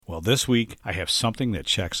Well, this week I have something that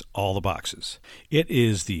checks all the boxes. It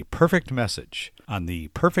is the perfect message on the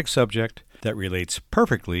perfect subject that relates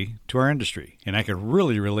perfectly to our industry, and I can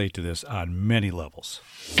really relate to this on many levels.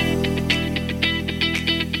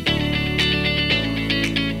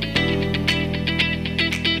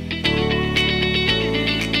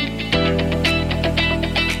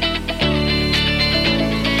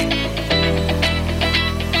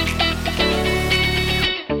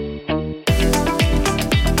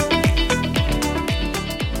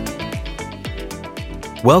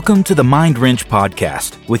 Welcome to the Mind Wrench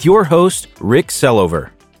Podcast with your host, Rick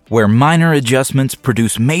Sellover, where minor adjustments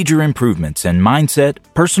produce major improvements in mindset,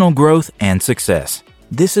 personal growth, and success.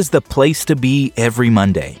 This is the place to be every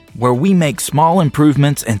Monday, where we make small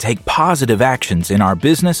improvements and take positive actions in our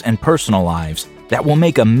business and personal lives that will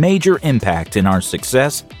make a major impact in our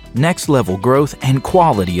success, next level growth, and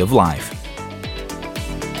quality of life.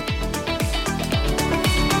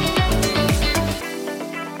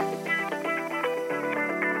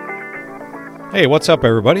 Hey, what's up,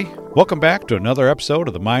 everybody? Welcome back to another episode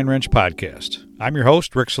of the Mind Wrench Podcast. I'm your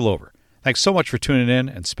host, Rick Sellover. Thanks so much for tuning in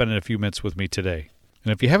and spending a few minutes with me today.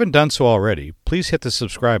 And if you haven't done so already, please hit the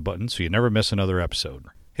subscribe button so you never miss another episode.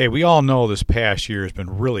 Hey, we all know this past year has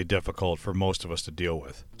been really difficult for most of us to deal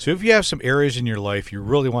with. So if you have some areas in your life you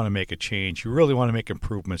really want to make a change, you really want to make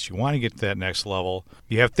improvements, you want to get to that next level,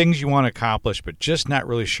 you have things you want to accomplish but just not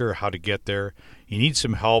really sure how to get there, you need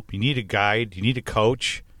some help, you need a guide, you need a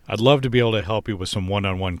coach, I'd love to be able to help you with some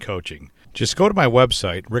one-on-one coaching. Just go to my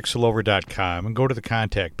website, ricksellover.com, and go to the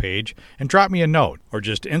contact page and drop me a note, or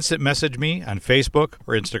just instant message me on Facebook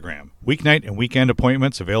or Instagram. Weeknight and weekend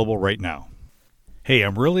appointments available right now. Hey,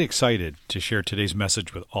 I'm really excited to share today's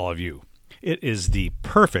message with all of you. It is the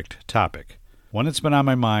perfect topic, one that's been on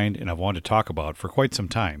my mind and I've wanted to talk about for quite some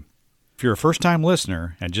time. If you're a first-time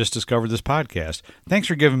listener and just discovered this podcast, thanks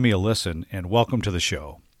for giving me a listen and welcome to the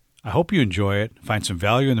show. I hope you enjoy it, find some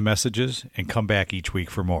value in the messages, and come back each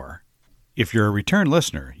week for more. If you're a return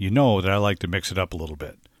listener, you know that I like to mix it up a little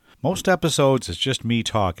bit. Most episodes is just me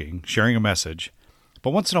talking, sharing a message,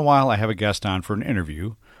 but once in a while I have a guest on for an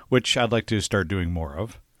interview, which I'd like to start doing more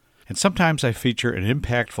of. And sometimes I feature an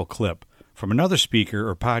impactful clip from another speaker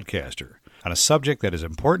or podcaster on a subject that is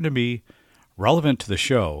important to me, relevant to the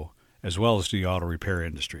show, as well as to the auto repair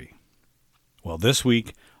industry. Well, this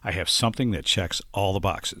week, I have something that checks all the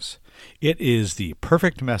boxes. It is the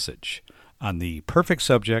perfect message on the perfect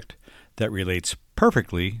subject that relates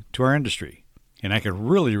perfectly to our industry, and I can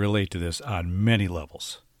really relate to this on many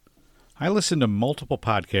levels. I listen to multiple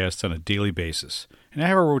podcasts on a daily basis, and I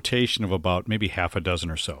have a rotation of about maybe half a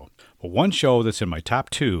dozen or so. But one show that's in my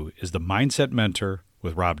top 2 is The Mindset Mentor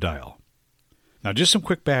with Rob Dial. Now, just some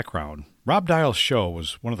quick background. Rob Dial's show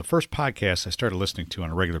was one of the first podcasts I started listening to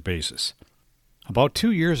on a regular basis. About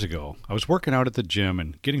 2 years ago, I was working out at the gym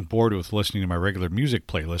and getting bored with listening to my regular music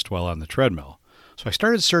playlist while on the treadmill. So I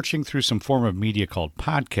started searching through some form of media called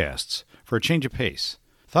podcasts for a change of pace.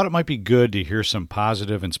 Thought it might be good to hear some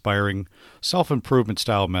positive, inspiring, self-improvement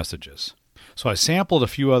style messages. So I sampled a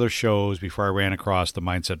few other shows before I ran across The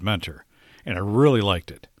Mindset Mentor, and I really liked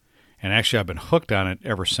it. And actually, I've been hooked on it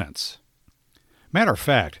ever since. Matter of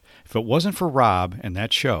fact, if it wasn't for Rob and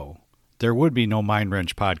that show, there would be no Mind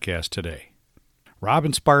Wrench podcast today. Rob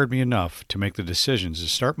inspired me enough to make the decisions to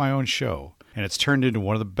start my own show, and it's turned into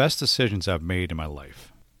one of the best decisions I've made in my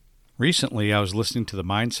life. Recently, I was listening to The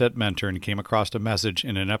Mindset Mentor and came across a message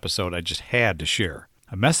in an episode I just had to share.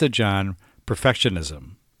 A message on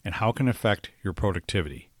perfectionism and how it can affect your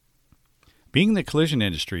productivity. Being in the collision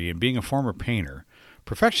industry and being a former painter,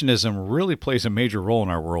 perfectionism really plays a major role in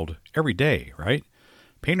our world every day, right?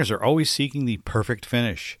 Painters are always seeking the perfect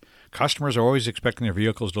finish. Customers are always expecting their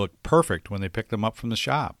vehicles to look perfect when they pick them up from the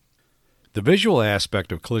shop. The visual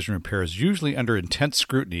aspect of collision repair is usually under intense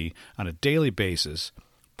scrutiny on a daily basis,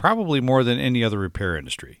 probably more than any other repair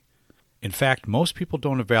industry. In fact, most people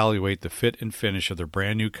don't evaluate the fit and finish of their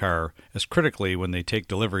brand new car as critically when they take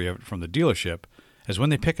delivery of it from the dealership as when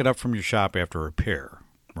they pick it up from your shop after repair,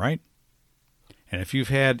 right? And if you've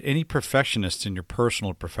had any perfectionists in your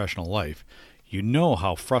personal or professional life, you know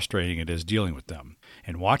how frustrating it is dealing with them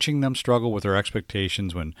and watching them struggle with their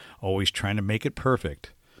expectations when always trying to make it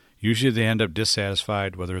perfect. Usually they end up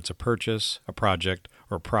dissatisfied, whether it's a purchase, a project,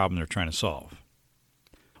 or a problem they're trying to solve.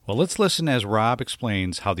 Well, let's listen as Rob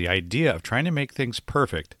explains how the idea of trying to make things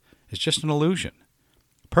perfect is just an illusion.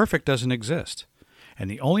 Perfect doesn't exist, and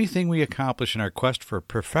the only thing we accomplish in our quest for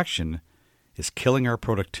perfection is killing our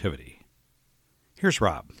productivity. Here's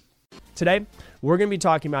Rob. Today, we're going to be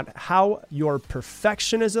talking about how your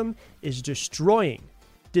perfectionism is destroying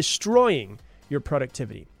your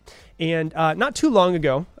productivity. And not too long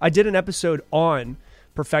ago, I did an episode on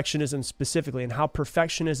perfectionism specifically and how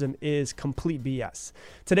perfectionism is complete BS.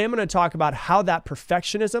 Today, I'm going to talk about how that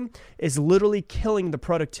perfectionism is literally killing the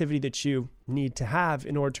productivity that you need to have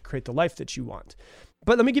in order to create the life that you want.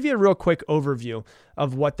 But let me give you a real quick overview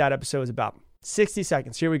of what that episode is about. 60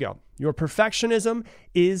 seconds. Here we go. Your perfectionism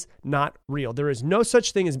is not real. There is no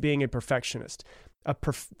such thing as being a perfectionist.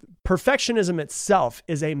 Perfectionism itself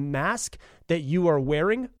is a mask that you are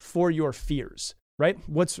wearing for your fears, right?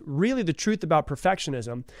 What's really the truth about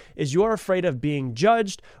perfectionism is you're afraid of being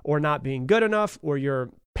judged or not being good enough, or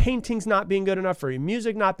your paintings not being good enough, or your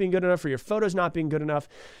music not being good enough, or your photos not being good enough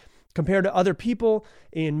compared to other people,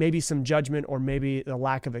 and maybe some judgment or maybe the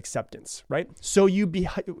lack of acceptance, right? So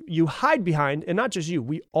you hide behind, and not just you,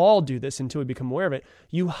 we all do this until we become aware of it.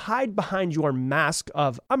 You hide behind your mask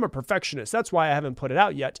of, I'm a perfectionist. That's why I haven't put it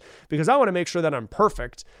out yet, because I want to make sure that I'm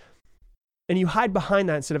perfect. And you hide behind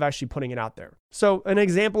that instead of actually putting it out there. So an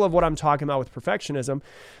example of what I'm talking about with perfectionism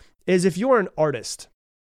is if you're an artist,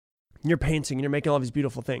 you're painting and you're making all these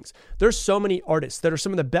beautiful things. There's so many artists that are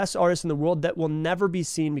some of the best artists in the world that will never be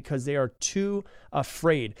seen because they are too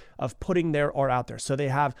afraid of putting their art out there. So they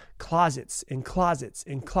have closets and closets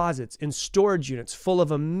and closets and storage units full of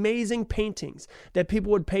amazing paintings that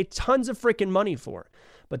people would pay tons of freaking money for.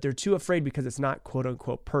 But they're too afraid because it's not quote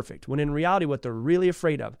unquote perfect. When in reality, what they're really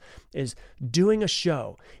afraid of is doing a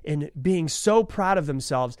show and being so proud of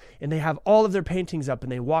themselves, and they have all of their paintings up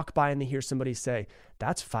and they walk by and they hear somebody say,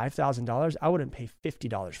 that's $5,000. I wouldn't pay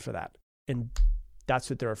 $50 for that. And that's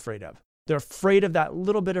what they're afraid of. They're afraid of that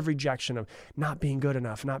little bit of rejection of not being good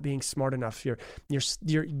enough, not being smart enough.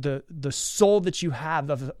 The soul that you have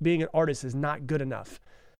of being an artist is not good enough.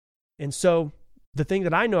 And so the thing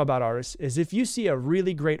that I know about artists is if you see a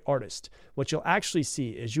really great artist, what you'll actually see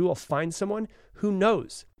is you will find someone who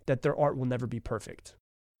knows that their art will never be perfect.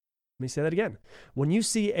 Let me say that again. When you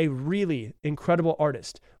see a really incredible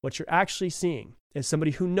artist, what you're actually seeing is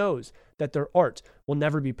somebody who knows that their art will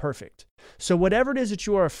never be perfect. So whatever it is that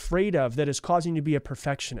you are afraid of that is causing you to be a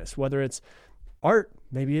perfectionist, whether it's art,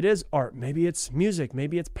 maybe it is art, maybe it's music,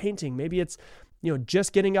 maybe it's painting, maybe it's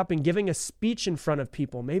just getting up and giving a speech in front of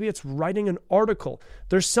people. Maybe it's writing an article.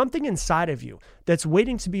 There's something inside of you that's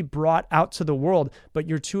waiting to be brought out to the world, but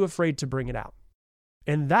you're too afraid to bring it out.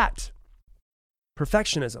 And that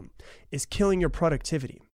perfectionism is killing your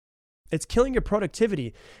productivity. It's killing your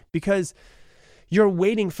productivity because you're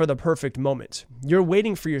waiting for the perfect moment. You're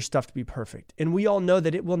waiting for your stuff to be perfect. And we all know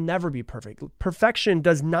that it will never be perfect. Perfection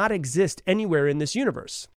does not exist anywhere in this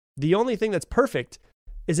universe. The only thing that's perfect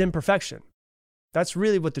is imperfection. That's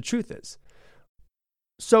really what the truth is.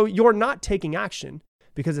 So you're not taking action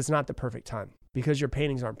because it's not the perfect time, because your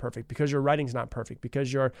paintings aren't perfect, because your writing's not perfect,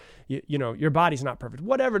 because your body's not perfect,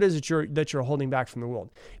 whatever it is that you're holding back from the world.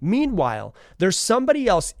 Meanwhile, there's somebody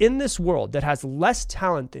else in this world that has less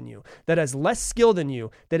talent than you, that has less skill than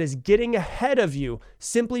you, that is getting ahead of you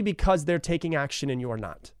simply because they're taking action and you're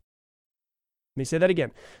not. Let me say that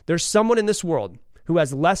again. There's someone in this world who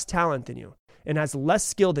has less talent than you and has less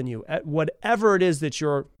skill than you at whatever it is that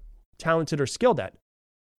you're talented or skilled at.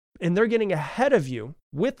 And they're getting ahead of you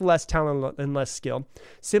with less talent and less skill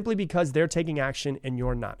simply because they're taking action and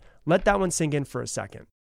you're not. Let that one sink in for a second.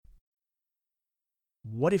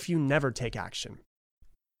 What if you never take action?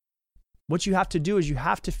 What you have to do is you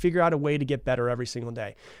have to figure out a way to get better every single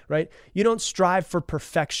day, right? You don't strive for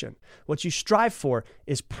perfection. What you strive for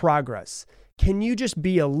is progress. Can you just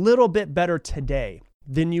be a little bit better today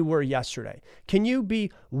than you were yesterday? Can you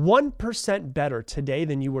be 1% better today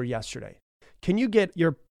than you were yesterday? Can you get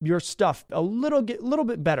your stuff a little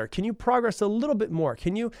bit better? Can you progress a little bit more?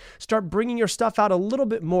 Can you start bringing your stuff out a little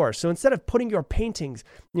bit more? So instead of putting your paintings,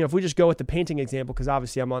 if we just go with the painting example, because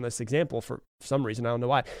obviously I'm on this example for some reason, I don't know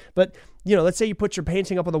why, but let's say you put your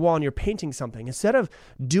painting up on the wall and you're painting something. Instead of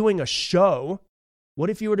doing a show, what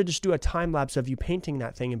if you were to just do a time lapse of you painting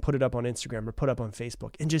that thing and put it up on Instagram or put up on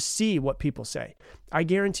Facebook and just see what people say? I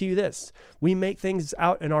guarantee you this, we make things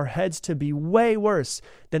out in our heads to be way worse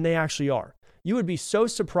than they actually are. You would be so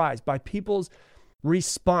surprised by people's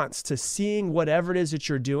response to seeing whatever it is that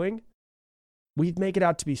you're doing. We make it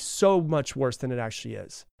out to be so much worse than it actually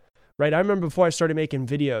is, right? I remember before I started making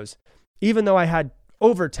videos, even though I had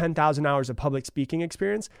over 10,000 hours of public speaking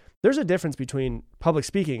experience, there's a difference between public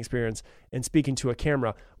speaking experience and speaking to a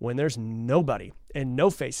camera when there's nobody and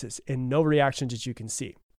no faces and no reactions that you can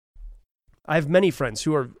see. I have many friends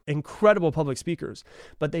who are incredible public speakers,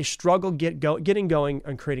 but they struggle getting going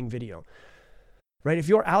and creating video. Right? If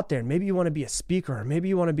you're out there, maybe you want to be a speaker, or maybe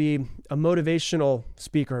you want to be a motivational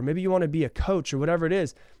speaker, or maybe you want to be a coach or whatever it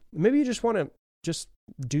is. Maybe you just want to just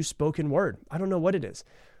do spoken word. I don't know what it is.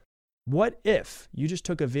 What if you just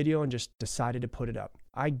took a video and just decided to put it up?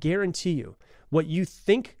 I guarantee you, what you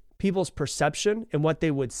think people's perception and what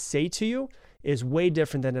they would say to you is way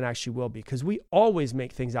different than it actually will be, because we always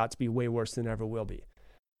make things out to be way worse than it ever will be,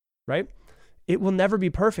 right? It will never be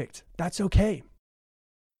perfect. That's okay.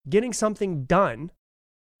 Getting something done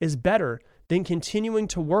is better than continuing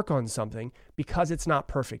to work on something because it's not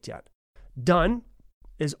perfect yet. Done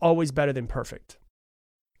is always better than perfect.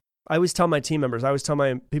 I always tell my team members, I always tell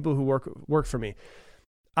my people who work for me,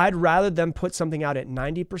 I'd rather them put something out at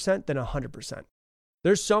 90% than 100%.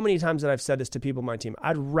 There's so many times that I've said this to people on my team.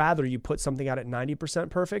 I'd rather you put something out at 90%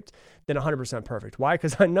 perfect than 100% perfect. Why?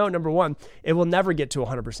 Because I know, number one, it will never get to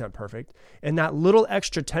 100% perfect. And that little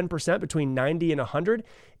extra 10% between 90 and 100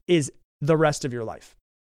 is the rest of your life.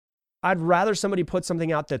 I'd rather somebody put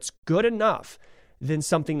something out that's good enough than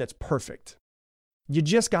something that's perfect. You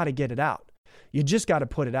just got to get it out. You just got to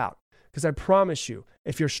put it out. Because I promise you,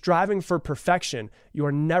 if you're striving for perfection, you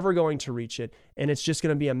are never going to reach it. And it's just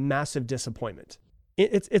going to be a massive disappointment.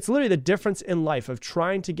 It's literally the difference in life of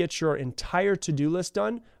trying to get your entire to-do list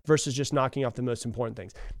done versus just knocking off the most important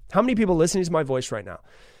things. How many people listening to my voice right now,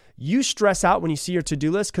 you stress out when you see your to-do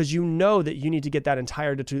list because you know that you need to get that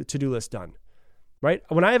entire to-do list done, right?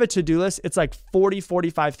 When I have a to-do list, it's like 40,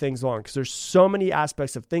 45 things long because there's so many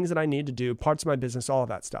aspects of things that I need to do, parts of my business, all of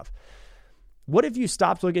that stuff. What if you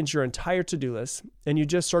stopped looking at your entire to-do list and you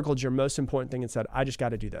just circled your most important thing and said, I just got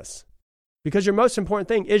to do this? Because your most important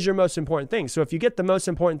thing is your most important thing. So if you get the most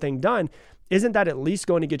important thing done, isn't that at least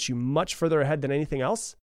going to get you much further ahead than anything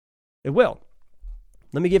else? It will.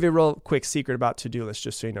 Let me give you a real quick secret about to-do lists,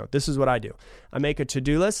 just so you know. This is what I do. I make a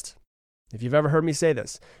to-do list. If you've ever heard me say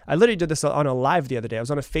this, I literally did this on a live the other day. I was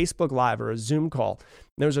on a Facebook Live or a Zoom call.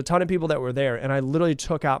 There was a ton of people that were there, and I literally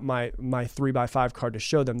took out my 3x5 card to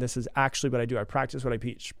show them this is actually what I do. I practice what I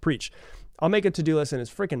preach. I'll make a to-do list and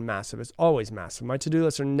it's freaking massive. It's always massive. My to-do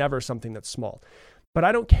lists are never something that's small. But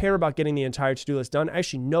I don't care about getting the entire to-do list done. I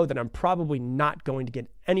actually know that I'm probably not going to get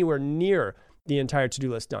anywhere near the entire to-do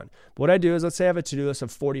list done. What I do is, let's say I have a to-do list of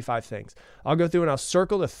 45 things. I'll go through and I'll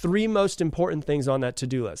circle the 3 most important things on that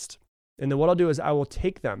to-do list. And then what I'll do is I will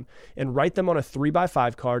take them and write them on a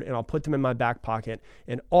 3x5 card and I'll put them in my back pocket.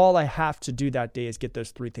 And all I have to do that day is get those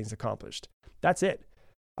 3 things accomplished. That's it.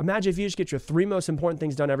 Imagine if you just get your 3 most important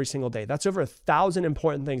things done every single day. That's over 1,000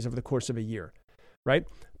 important things over the course of a year, right?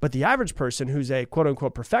 But the average person who's a quote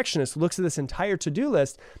unquote perfectionist looks at this entire to-do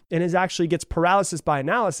list and actually gets paralysis by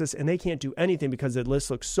analysis, and they can't do anything because the list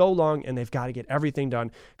looks so long and they've got to get everything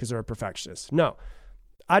done because they're a perfectionist. No,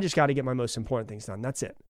 I just got to get my most important things done. That's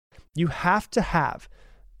it. You have to have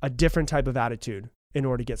a different type of attitude in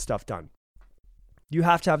order to get stuff done. You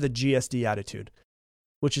have to have the GSD attitude,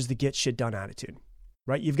 which is the get shit done attitude,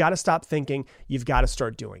 right? You've got to stop thinking. You've got to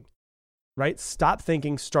start doing, right? Stop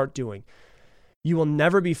thinking, start doing. You will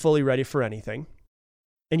never be fully ready for anything,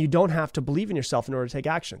 and you don't have to believe in yourself in order to take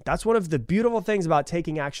action. That's one of the beautiful things about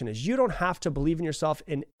taking action is you don't have to believe in yourself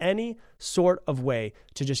in any sort of way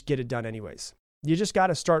to just get it done anyways. You just got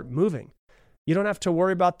to start moving. You don't have to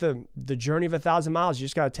worry about the journey of 1,000 miles. You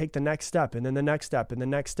just got to take the next step and then the next step and the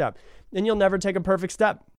next step. And you'll never take a perfect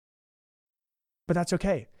step. But that's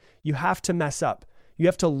okay. You have to mess up. You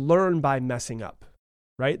have to learn by messing up,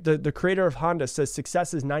 right? The creator of Honda says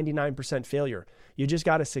success is 99% failure. You just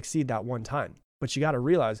got to succeed that one time. But you got to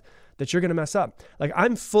realize that you're going to mess up. Like,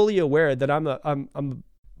 I'm fully aware that I'm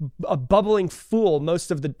a bubbling fool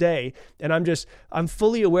most of the day. And I'm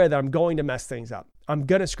fully aware that I'm going to mess things up. I'm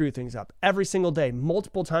going to screw things up every single day,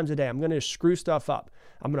 multiple times a day. I'm going to screw stuff up.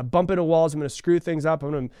 I'm going to bump into walls. I'm going to screw things up.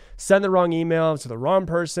 I'm going to send the wrong email to the wrong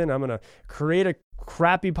person. I'm going to create a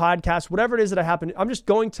crappy podcast, whatever it is that I happen. I'm just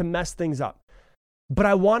going to mess things up. But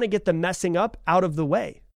I want to get the messing up out of the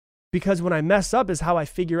way, because when I mess up is how I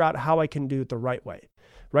figure out how I can do it the right way,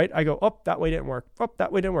 right? I go, oh, that way didn't work. Oh,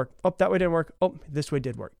 that way didn't work. Oh, that way didn't work. Oh, this way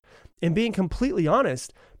did work. And being completely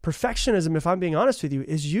honest, perfectionism, if I'm being honest with you,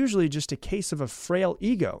 is usually just a case of a frail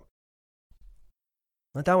ego.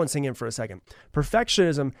 Let that one sink in for a second.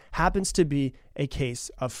 Perfectionism happens to be a case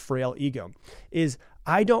of frail ego.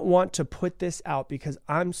 I don't want to put this out because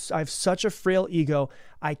I have such a frail ego.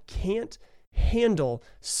 I can't handle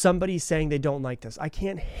somebody saying they don't like this. I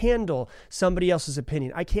can't handle somebody else's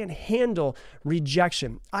opinion. I can't handle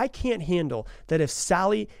rejection. I can't handle that if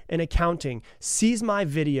Sally in accounting sees my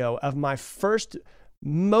video of my first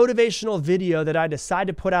motivational video that I decide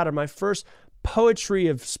to put out, or my first poetry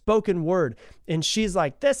of spoken word, and she's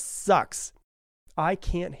like, this sucks. I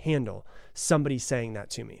can't handle somebody saying that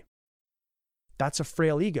to me. That's a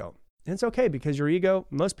frail ego. And it's okay, because your ego,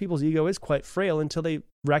 most people's ego is quite frail until they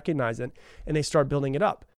recognize it and they start building it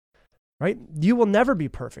up, right? You will never be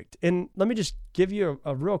perfect. And let me just give you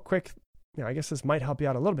a real quick, I guess this might help you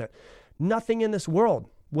out a little bit. Nothing in this world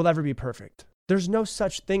will ever be perfect. There's no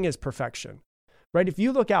such thing as perfection, right? If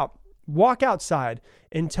you walk outside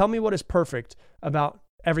and tell me what is perfect about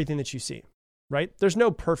everything that you see, right? There's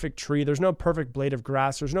no perfect tree. There's no perfect blade of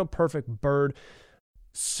grass. There's no perfect bird.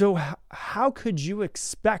 So how could you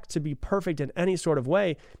expect to be perfect in any sort of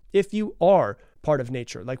way if you are part of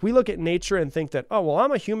nature? Like, we look at nature and think that, oh, well,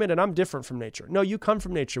 I'm a human and I'm different from nature. No, you come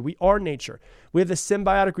from nature. We are nature. We have a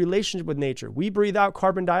symbiotic relationship with nature. We breathe out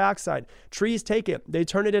carbon dioxide. Trees take it. They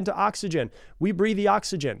turn it into oxygen. We breathe the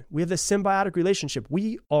oxygen. We have this symbiotic relationship.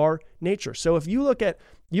 We are nature. So if you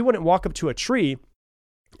wouldn't walk up to a tree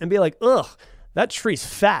and be like, ugh, that tree's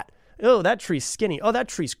fat. Oh, that tree's skinny. Oh, that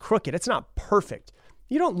tree's crooked. It's not perfect.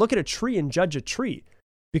 You don't look at a tree and judge a tree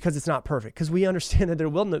because it's not perfect, because we understand that there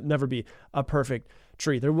will never be a perfect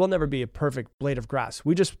tree. There will never be a perfect blade of grass.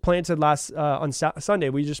 We just planted on Sunday,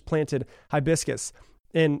 we just planted hibiscus,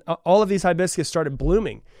 and all of these hibiscus started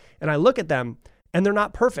blooming. And I look at them and they're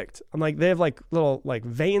not perfect. I'm like, they have like little like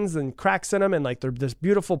veins and cracks in them, and like they're this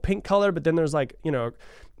beautiful pink color, but then there's like,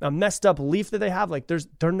 a messed up leaf that they have. Like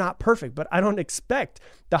they're not perfect, but I don't expect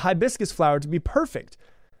the hibiscus flower to be perfect.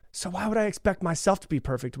 So why would I expect myself to be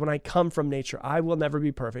perfect when I come from nature? I will never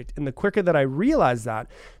be perfect. And the quicker that I realize that,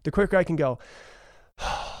 the quicker I can go,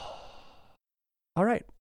 all right,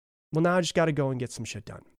 well, now I just got to go and get some shit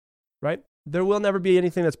done, right? There will never be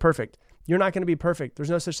anything that's perfect. You're not going to be perfect. There's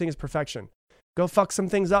no such thing as perfection. Go fuck some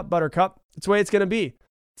things up, buttercup. It's the way it's going to be.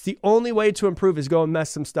 It's the only way to improve is go and mess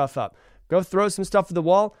some stuff up. Go throw some stuff at the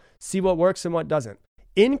wall, see what works and what doesn't.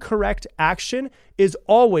 Incorrect action is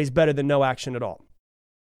always better than no action at all.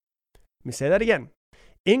 Let me say that again.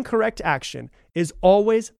 Incorrect action is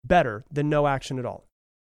always better than no action at all,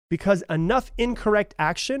 because enough incorrect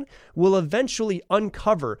action will eventually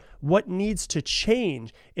uncover what needs to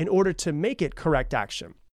change in order to make it correct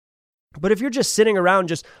action. But if you're just sitting around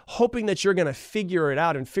just hoping that you're going to figure it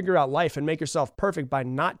out and figure out life and make yourself perfect by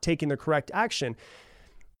not taking the correct action,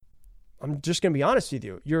 I'm just going to be honest with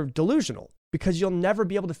you, you're delusional, because you'll never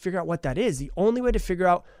be able to figure out what that is. The only way to figure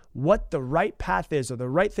out what the right path is, or the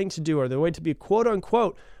right thing to do, or the way to be quote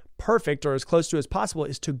unquote perfect or as close to as possible,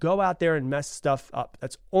 is to go out there and mess stuff up.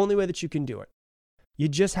 That's the only way that you can do it. You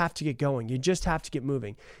just have to get going. You just have to get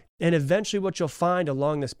moving. And eventually what you'll find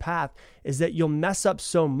along this path is that you'll mess up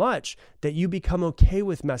so much that you become okay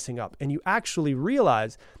with messing up. And you actually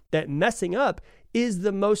realize that messing up is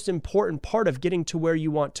the most important part of getting to where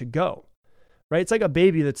you want to go. Right? It's like a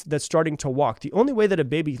baby that's starting to walk. The only way that a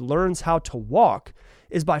baby learns how to walk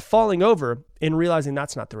is by falling over and realizing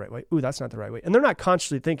that's not the right way. Ooh, that's not the right way. And they're not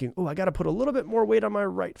consciously thinking, ooh, I got to put a little bit more weight on my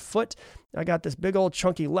right foot. I got this big old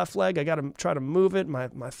chunky left leg. I got to try to move it. My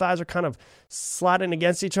thighs are kind of sliding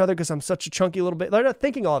against each other because I'm such a chunky little bit. They're not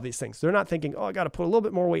thinking all of these things. They're not thinking, oh, I got to put a little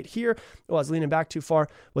bit more weight here. Oh, I was leaning back too far.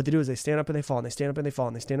 What they do is they stand up and they fall, and they stand up and they fall,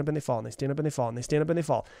 and they stand up and they fall, and they stand up and they fall, and they stand up and they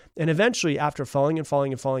fall. And eventually, after falling and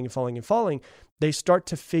falling and falling and falling and falling, they start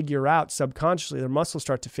to figure out subconsciously, their muscles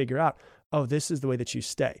start to figure out, oh, this is the way that you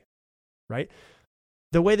stay, right?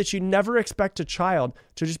 The way that you never expect a child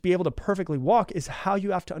to just be able to perfectly walk is how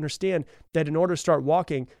you have to understand that in order to start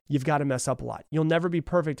walking, you've got to mess up a lot. You'll never be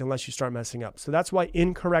perfect unless you start messing up. So that's why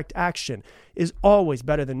incorrect action is always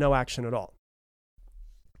better than no action at all.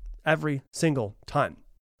 Every single time.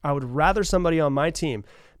 I would rather somebody on my team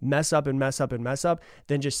mess up and mess up and mess up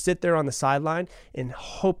than just sit there on the sideline and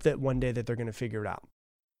hope that one day that they're going to figure it out.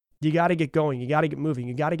 You got to get going. You got to get moving.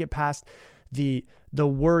 You got to get past the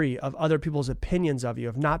worry of other people's opinions of you,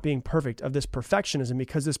 of not being perfect, of this perfectionism,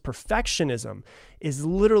 because this perfectionism is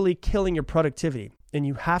literally killing your productivity. And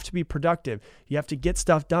you have to be productive. You have to get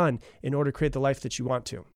stuff done in order to create the life that you want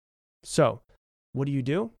to. So what do?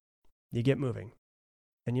 You get moving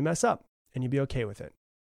and you mess up and you be okay with it.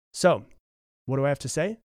 So what do I have to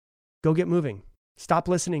say? Go get moving. Stop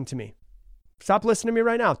listening to me. Stop listening to me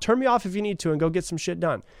right now. Turn me off if you need to and go get some shit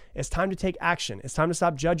done. It's time to take action. It's time to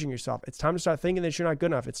stop judging yourself. It's time to start thinking that you're not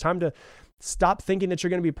good enough. It's time to stop thinking that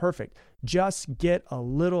you're going to be perfect. Just get a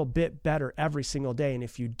little bit better every single day. And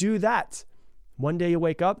if you do that, one day you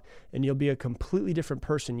wake up and you'll be a completely different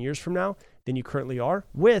person years from now than you currently are,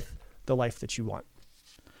 with the life that you want.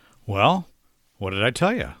 Well, what did I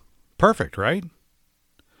tell you? Perfect, right?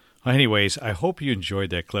 Anyways, I hope you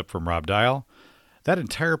enjoyed that clip from Rob Dial. That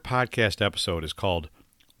entire podcast episode is called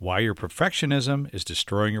Why Your Perfectionism is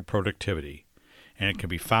Destroying Your Productivity, and it can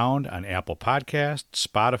be found on Apple Podcasts,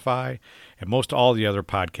 Spotify, and most all the other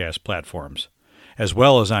podcast platforms, as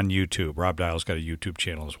well as on YouTube. Rob Dial's got a YouTube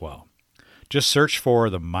channel as well. Just search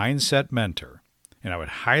for The Mindset Mentor, and I would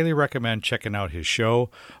highly recommend checking out his show,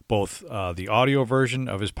 both the audio version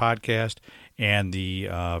of his podcast and the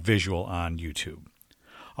visual on YouTube.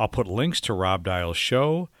 I'll put links to Rob Dial's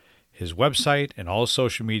show, his website, and all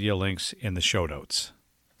social media links in the show notes.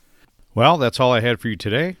 Well, that's all I had for you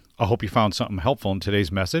today. I hope you found something helpful in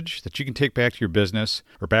today's message that you can take back to your business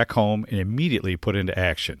or back home and immediately put into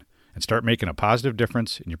action and start making a positive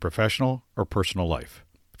difference in your professional or personal life.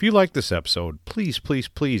 If you like this episode, please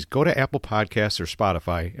go to Apple Podcasts or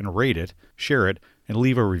Spotify and rate it, share it, and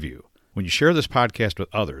leave a review. When you share this podcast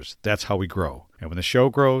with others, that's how we grow. And when the show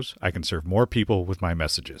grows, I can serve more people with my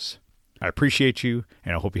messages. I appreciate you,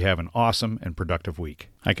 and I hope you have an awesome and productive week.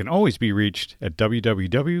 I can always be reached at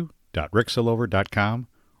www.ricksillover.com,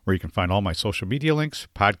 where you can find all my social media links,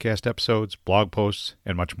 podcast episodes, blog posts,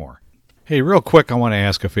 and much more. Hey, real quick, I want to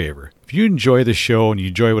ask a favor. If you enjoy the show and you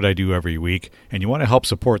enjoy what I do every week, and you want to help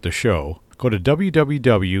support the show, go to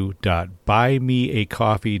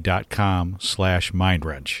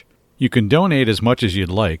www.buymeacoffee.com/mindwrench. You can donate as much as you'd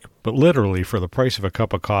like, but literally for the price of a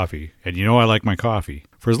cup of coffee, and you know I like my coffee.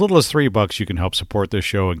 For as little as $3, you can help support this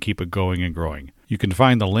show and keep it going and growing. You can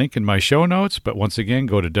find the link in my show notes, but once again,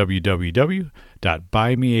 go to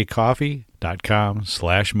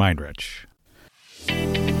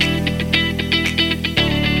www.buymeacoffee.com/mindwrench.